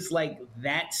is like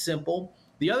that simple.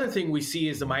 The other thing we see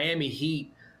is the Miami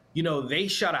Heat, you know, they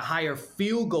shot a higher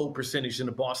field goal percentage than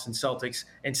the Boston Celtics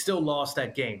and still lost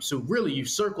that game. So really, you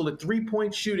circle the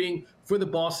 3-point shooting for the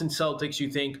Boston Celtics.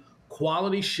 You think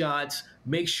quality shots,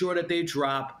 make sure that they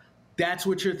drop. That's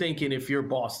what you're thinking if you're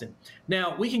Boston.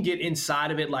 Now, we can get inside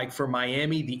of it. Like for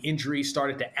Miami, the injuries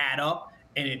started to add up.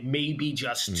 And it may be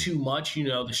just too much, you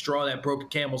know, the straw that broke the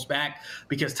camel's back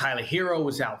because Tyler Hero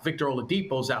was out, Victor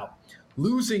Oladipo's out.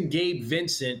 Losing Gabe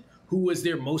Vincent, who was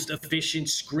their most efficient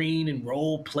screen and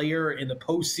role player in the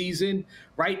postseason,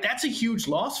 right? That's a huge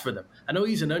loss for them. I know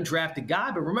he's an undrafted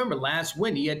guy, but remember last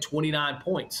win, he had 29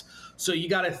 points. So you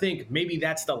got to think maybe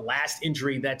that's the last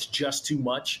injury that's just too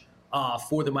much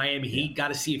for the Miami Heat. Got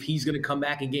to see if he's going to come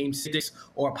back in Game 6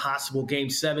 or a possible Game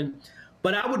 7.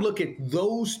 But I would look at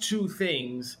those 2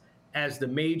 things as the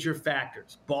major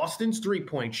factors. Boston's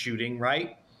three-point shooting,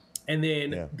 right? And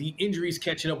then the injuries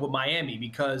catching up with Miami,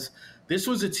 because this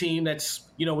was a team that's,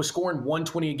 you know, was scoring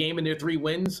 120 a game in their 3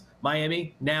 wins.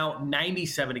 Miami, now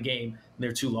 97 a game in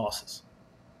their 2 losses.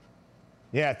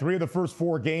 Yeah, 3 of the first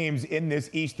 4 games in this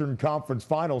Eastern Conference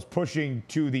Finals pushing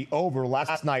to the over.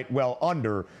 Last night, well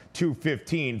under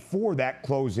 215 for that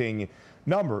closing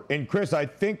number. And Chris, I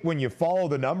think when you follow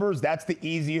the numbers, that's the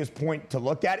easiest point to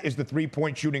look at is the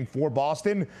 3-point shooting for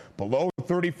Boston. Below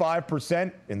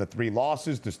 35% in the 3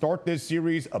 losses to start this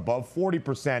series, above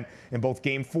 40% in both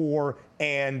Game 4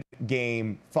 and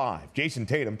Game 5. Jason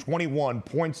Tatum, 21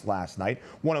 points last night,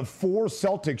 one of 4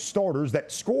 Celtics starters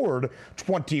that scored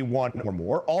 21 or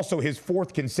more. Also his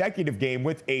 4th consecutive game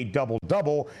with a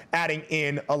double-double, adding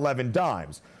in 11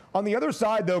 dimes. On the other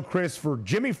side, though, Chris, for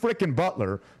Jimmy frickin'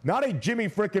 Butler, not a Jimmy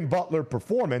frickin' Butler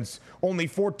performance, only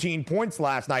 14 points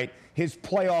last night, his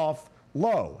playoff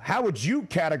low. How would you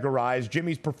categorize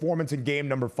Jimmy's performance in game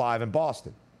number 5 in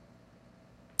Boston?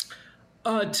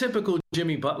 Typical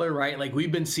Jimmy Butler, right? Like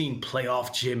we've been seeing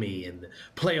playoff Jimmy and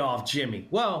playoff Jimmy.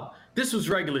 Well, this was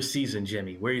regular season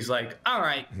Jimmy, where he's like, all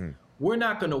right, we're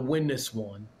not going to win this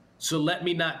one, so let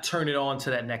me not turn it on to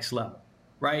that next level,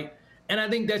 right? And I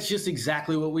think that's just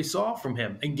exactly what we saw from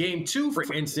him. In Game 2, for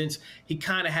instance, he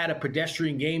kind of had a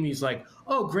pedestrian game. He's like,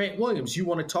 oh, Grant Williams, you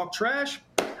want to talk trash?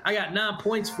 I got 9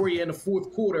 points for you in the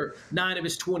 4th quarter, 9 of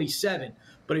his 27.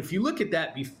 But if you look at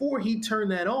that, before he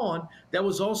turned that on, that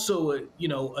was also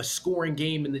a scoring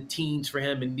game in the teens for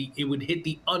him, and it would hit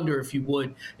the under if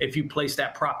you place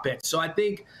that prop bet. So I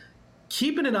think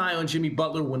keeping an eye on Jimmy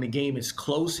Butler when the game is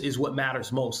close is what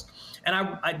matters most.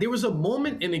 And there was a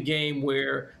moment in the game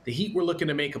where the Heat were looking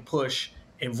to make a push,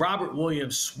 and Robert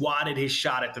Williams swatted his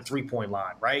shot at the 3-point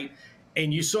line, right?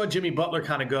 And you saw Jimmy Butler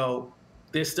kind of go,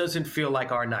 this doesn't feel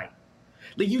like our night.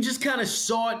 Like you just kind of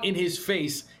saw it in his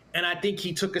face, and I think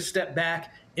he took a step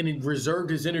back and he reserved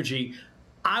his energy.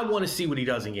 I want to see what he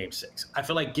does in Game 6. I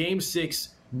feel like Game 6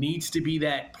 needs to be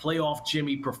that playoff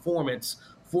Jimmy performance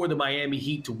for the Miami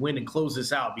Heat to win and close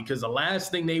this out, because the last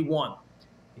thing they want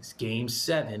is Game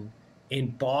 7 in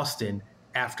Boston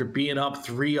after being up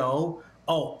 3-0. Oh,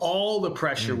 all the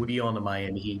pressure would be on the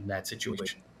Miami Heat in that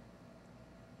situation.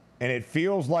 And it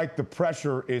feels like the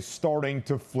pressure is starting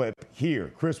to flip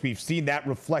here. Chris, we've seen that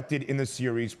reflected in the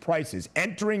series prices.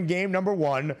 Entering game number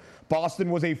 1, Boston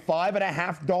was a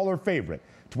 $5.50 favorite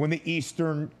to win the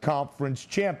Eastern Conference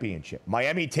Championship.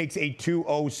 Miami takes a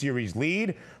 2-0 series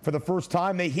lead. For the first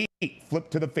time, the Heat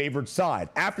flipped to the favored side.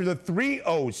 After the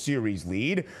 3-0 series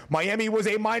lead, Miami was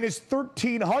a minus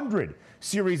 1,300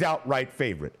 series outright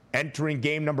favorite. Entering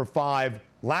game number 5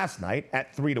 last night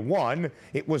at 3-1,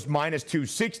 it was minus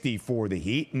 260 for the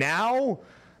Heat. Now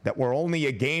that we're only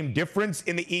a game difference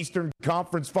in the Eastern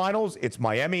Conference Finals, it's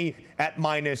Miami at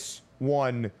minus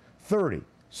 130.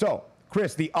 So,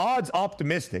 Chris, the odds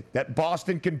optimistic that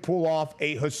Boston can pull off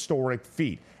a historic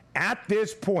feat. At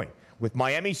this point, with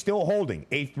Miami still holding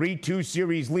a 3-2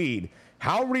 series lead,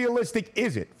 how realistic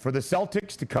is it for the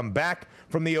Celtics to come back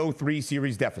from the 0-3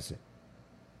 series deficit?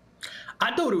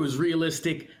 I thought it was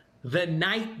realistic the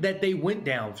night that they went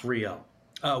down 3-0.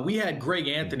 We had Greg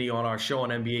Anthony on our show on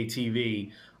NBA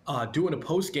TV doing a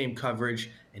post-game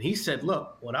coverage, and he said,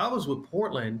 look, when I was with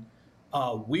Portland,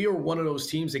 we were one of those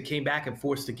teams that came back and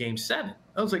forced a game 7.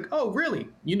 I was like, oh, really?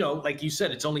 You know, like you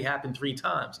said, it's only happened 3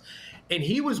 times. And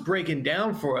he was breaking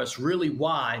down for us really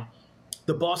why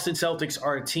the Boston Celtics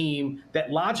are a team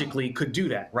that logically could do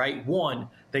that, right? One,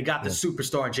 they got the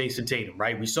superstar Jason Tatum,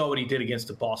 right? We saw what he did against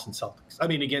the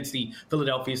against the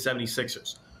Philadelphia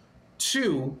 76ers.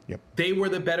 2, they were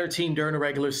the better team during the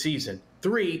regular season.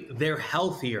 3, they're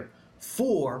healthier.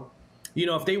 4, you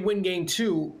know, if they win game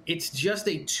 2, it's just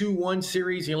a 2-1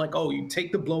 series. You're like, oh, you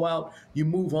take the blowout, you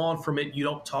move on from it, you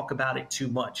don't talk about it too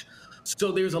much.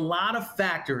 So there's a lot of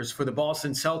factors for the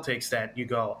Boston Celtics that you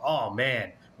go, oh,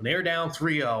 man, when they're down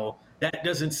 3-0, that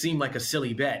doesn't seem like a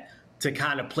silly bet to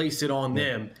kind of place it on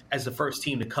them as the first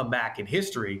team to come back in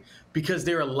history, because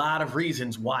there are a lot of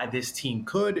reasons why this team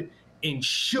could and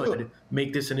should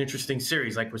make this an interesting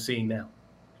series like we're seeing now.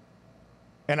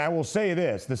 And I will say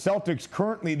this, the Celtics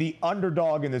currently the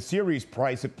underdog in the series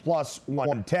price at plus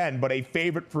 110, but a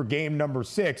favorite for game number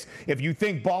 6. If you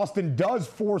think Boston does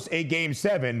force a game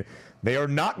 7, they are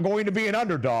not going to be an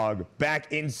underdog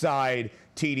back inside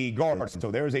TD Garden.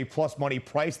 So there's a plus money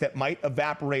price that might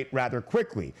evaporate rather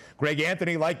quickly. Greg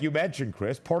Anthony, like you mentioned,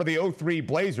 Chris, part of the 0-3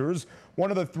 Blazers, one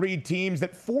of the 3 teams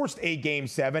that forced a game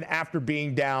 7 after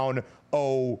being down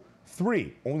 0-3.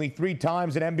 Only 3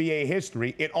 times in NBA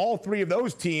history. In all 3 of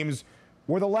those teams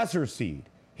were the lesser seed.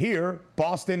 Here,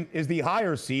 Boston is the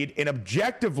higher seed and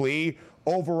objectively,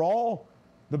 overall,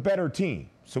 the better team.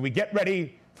 So we get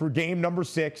ready for game number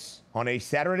 6 on a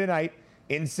Saturday night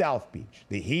in South Beach.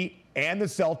 The Heat and the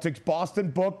Celtics,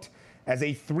 Boston booked as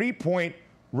a 3-point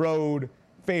road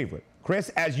favorite. Chris,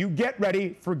 as you get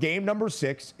ready for game number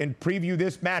 6 and preview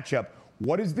this matchup,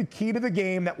 what is the key to the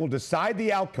game that will decide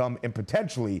the outcome and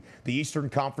potentially the Eastern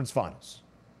Conference Finals?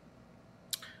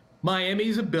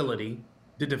 Miami's ability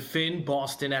to defend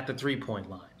Boston at the 3-point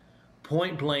line.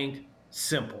 Point blank,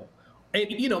 simple.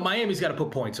 And, you know, Miami's got to put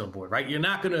points on board, right?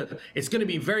 It's going to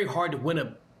be very hard to win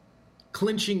a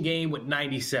clinching game with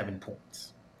 97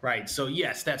 points, right? So,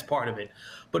 yes, that's part of it.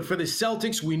 But for the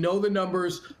Celtics, we know the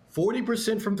numbers,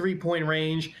 40% from 3-point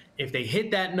range. If they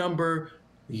hit that number,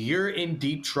 you're in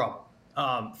deep trouble.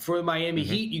 For the Miami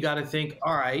Heat, you got to think,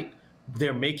 all right,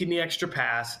 they're making the extra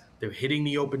pass. They're hitting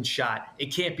the open shot.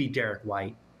 It can't be Derek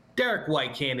White. Derek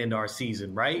White can't end our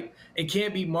season, right? It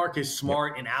can't be Marcus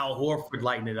Smart and Al Horford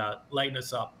lighting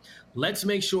us up. Let's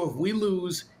make sure if we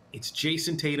lose, it's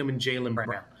Jason Tatum and Jaylen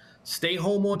Brown. Stay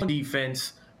home on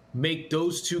defense. Make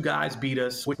those 2 guys beat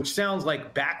us, which sounds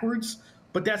like backwards,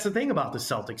 but that's the thing about the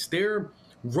Celtics. Their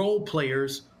role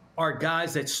players are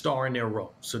guys that star in their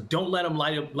role. So don't let them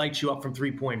light you up from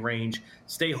 3-point range.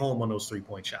 Stay home on those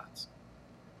 3-point shots.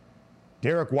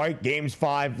 Derek White, Games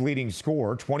 5 leading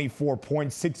scorer, 24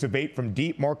 points, 6 of 8 from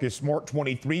deep. Marcus Smart,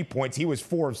 23 points. He was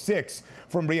 4 of 6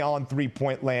 from beyond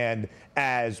 3-point land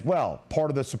as well. Part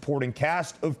of the supporting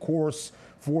cast, of course,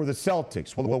 for the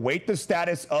Celtics. We'll await the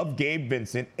status of Gabe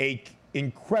Vincent, a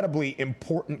incredibly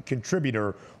important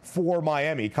contributor for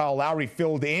Miami. Kyle Lowry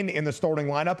filled in the starting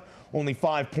lineup, only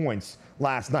 5 points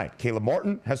last night. Caleb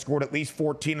Martin has scored at least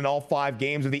 14 in all 5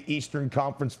 games of the Eastern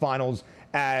Conference Finals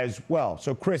as well.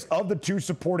 So, Chris, of the 2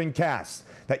 supporting casts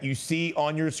that you see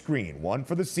on your screen, one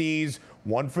for the C's,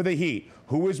 one for the Heat,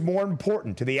 who is more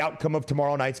important to the outcome of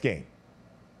tomorrow night's game?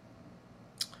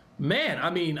 Man, I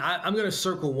mean, I'm going to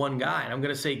circle one guy, and I'm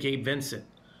going to say Gabe Vincent,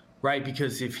 right?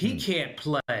 Because if he can't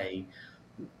play,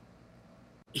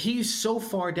 he's so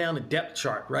far down the depth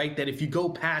chart, right, that if you go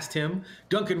past him,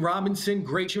 Duncan Robinson,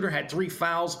 great shooter, had 3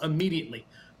 fouls immediately.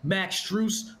 Max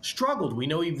Strus struggled. We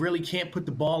know he really can't put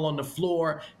the ball on the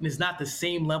floor and is not the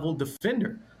same level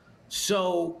defender.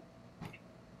 So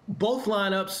both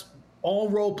lineups, all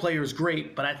role players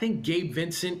great, but I think Gabe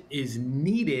Vincent is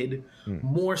needed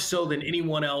more so than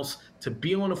anyone else to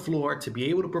be on the floor, to be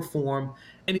able to perform.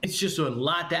 And it's just a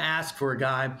lot to ask for a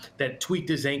guy that tweaked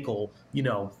his ankle,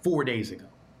 4 days ago.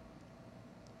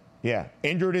 Yeah,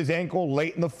 injured his ankle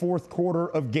late in the fourth quarter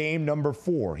of game number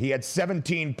 4. He had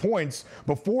 17 points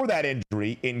before that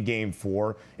injury in game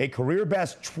 4, a career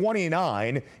best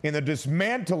 29 in the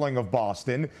dismantling of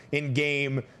Boston in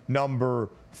game number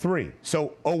 3.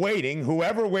 So awaiting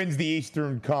whoever wins the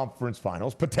Eastern Conference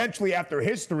Finals, potentially after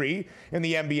history in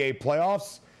the NBA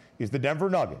playoffs, is the Denver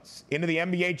Nuggets into the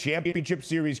NBA Championship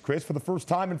Series, Chris, for the first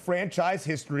time in franchise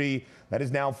history. That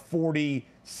is now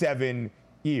 47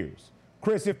 years.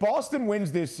 Chris, if Boston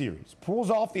wins this series, pulls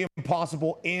off the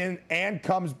impossible and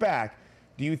comes back,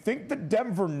 do you think the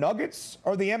Denver Nuggets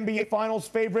are the NBA Finals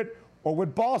favorite, or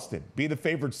would Boston be the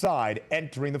favored side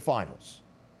entering the finals?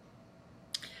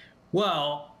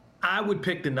 Well, I would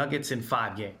pick the Nuggets in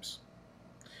 5 games,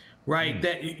 right?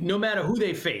 That no matter who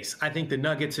they face, I think the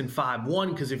Nuggets in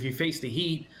 5-1, because if you face the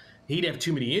Heat have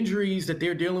too many injuries that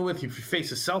they're dealing with. If you face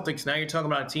the Celtics, now you're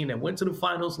talking about a team that went to the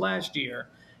finals last year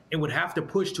and would have to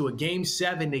push to a game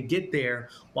 7 to get there,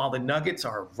 while the Nuggets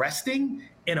are resting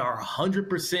and are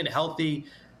 100% healthy.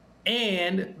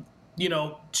 And,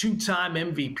 two-time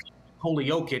MVP, Nikola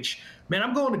Jokic. Man,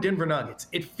 I'm going to Denver Nuggets.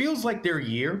 It feels like their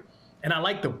year, and I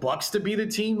like the Bucks to be the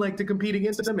team, to compete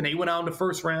against them, and they went out in the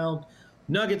first round.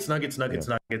 Nuggets.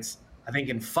 I think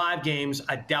in 5 games,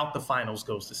 I doubt the finals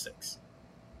goes to 6.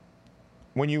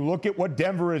 When you look at what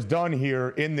Denver has done here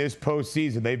in this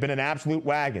postseason, they've been an absolute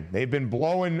wagon. They've been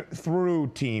blowing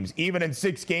through teams, even in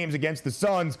 6 games against the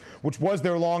Suns, which was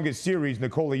their longest series.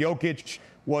 Nikola Jokic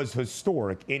was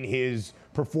historic in his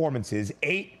performances.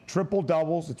 8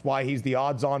 triple-doubles. It's why he's the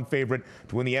odds-on favorite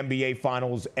to win the NBA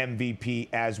Finals MVP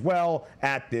as well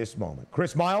at this moment.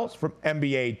 Chris Miles from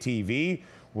NBA TV.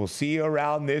 We'll see you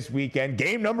around this weekend.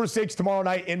 Game number 6 tomorrow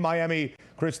night in Miami.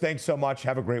 Chris, thanks so much.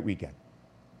 Have a great weekend.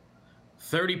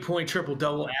 30-point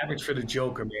triple-double average for the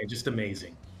Joker, man. Just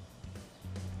amazing.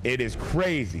 It is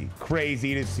crazy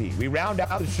to see. We round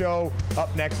out the show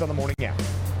up next on the Morning After.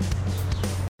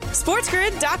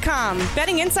 SportsGrid.com.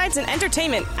 Betting insights and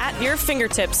entertainment at your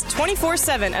fingertips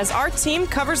 24/7 as our team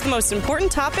covers the most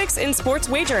important topics in sports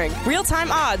wagering.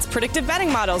 Real-time odds, predictive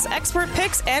betting models, expert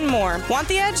picks, and more. Want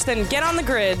the edge? Then get on the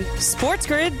grid.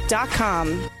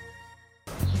 SportsGrid.com.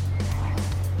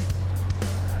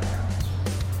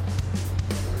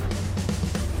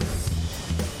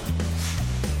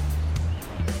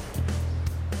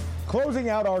 Closing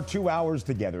out our 2 hours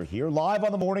together here, live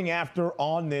on the Morning After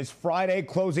on this Friday,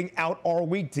 closing out our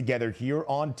week together here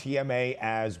on TMA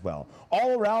as well.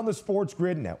 All around the Sports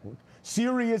Grid Network,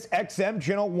 Sirius XM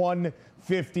Channel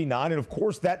 159, and of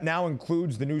course that now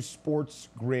includes the new Sports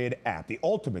Grid app, the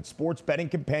ultimate sports betting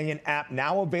companion app,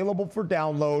 now available for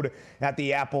download at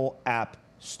the Apple App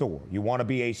Store. You want to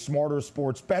be a smarter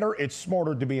sports bettor? It's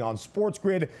smarter to be on Sports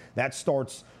Grid. That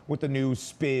starts with the new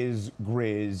Spiz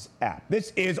Grizz app.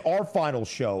 This is our final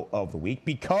show of the week.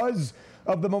 Because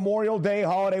of the Memorial Day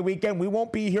holiday weekend, we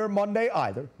won't be here Monday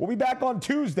either. We'll be back on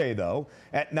Tuesday, though,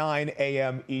 at 9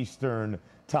 a.m. Eastern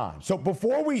time. So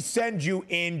before we send you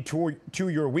into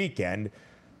your weekend,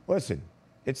 listen,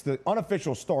 it's the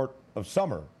unofficial start of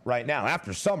summer right now.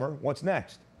 After summer, what's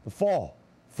next? The fall.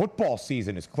 Football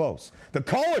season is close. The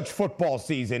college football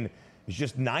season is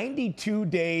just 92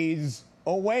 days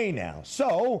away now.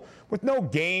 So, with no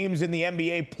games in the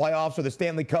NBA playoffs or the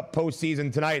Stanley Cup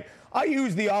postseason tonight, I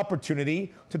use the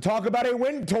opportunity to talk about a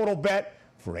win total bet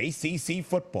for ACC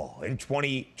football in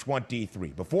 2023.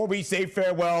 Before we say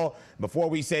farewell, before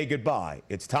we say goodbye,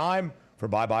 it's time for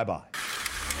Bye Bye Bye.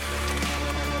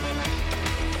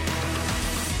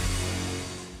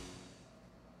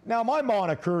 Now, my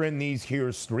moniker in these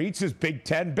here streets is Big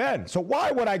Ten Ben. So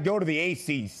why would I go to the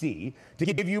ACC to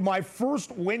give you my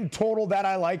first win total that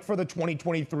I like for the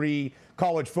 2023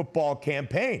 college football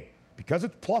campaign? Because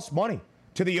it's plus money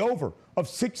to the over of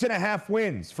 6.5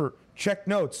 wins for, check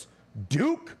notes,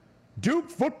 Duke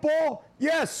football?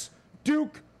 Yes,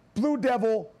 Duke Blue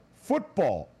Devil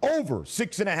football, over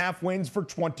 6.5 wins for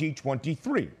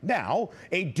 2023. Now,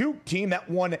 a Duke team that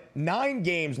won 9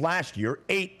 games last year,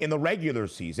 8 in the regular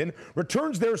season,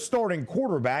 returns their starting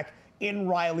quarterback in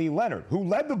Riley Leonard, who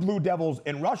led the Blue Devils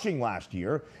in rushing last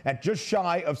year at just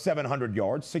shy of 700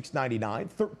 yards, 699,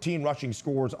 13 rushing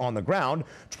scores on the ground,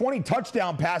 20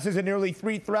 touchdown passes, and nearly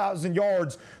 3,000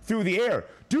 yards through the air.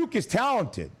 Duke is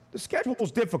talented, The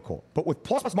schedule's difficult, but with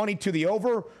plus money to the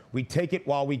over, we take it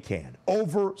while we can.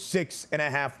 Over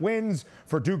 6.5 wins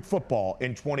for Duke football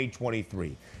in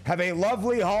 2023. Have a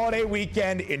lovely holiday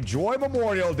weekend. Enjoy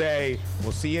Memorial Day.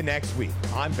 We'll see you next week.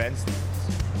 I'm Ben Stevens.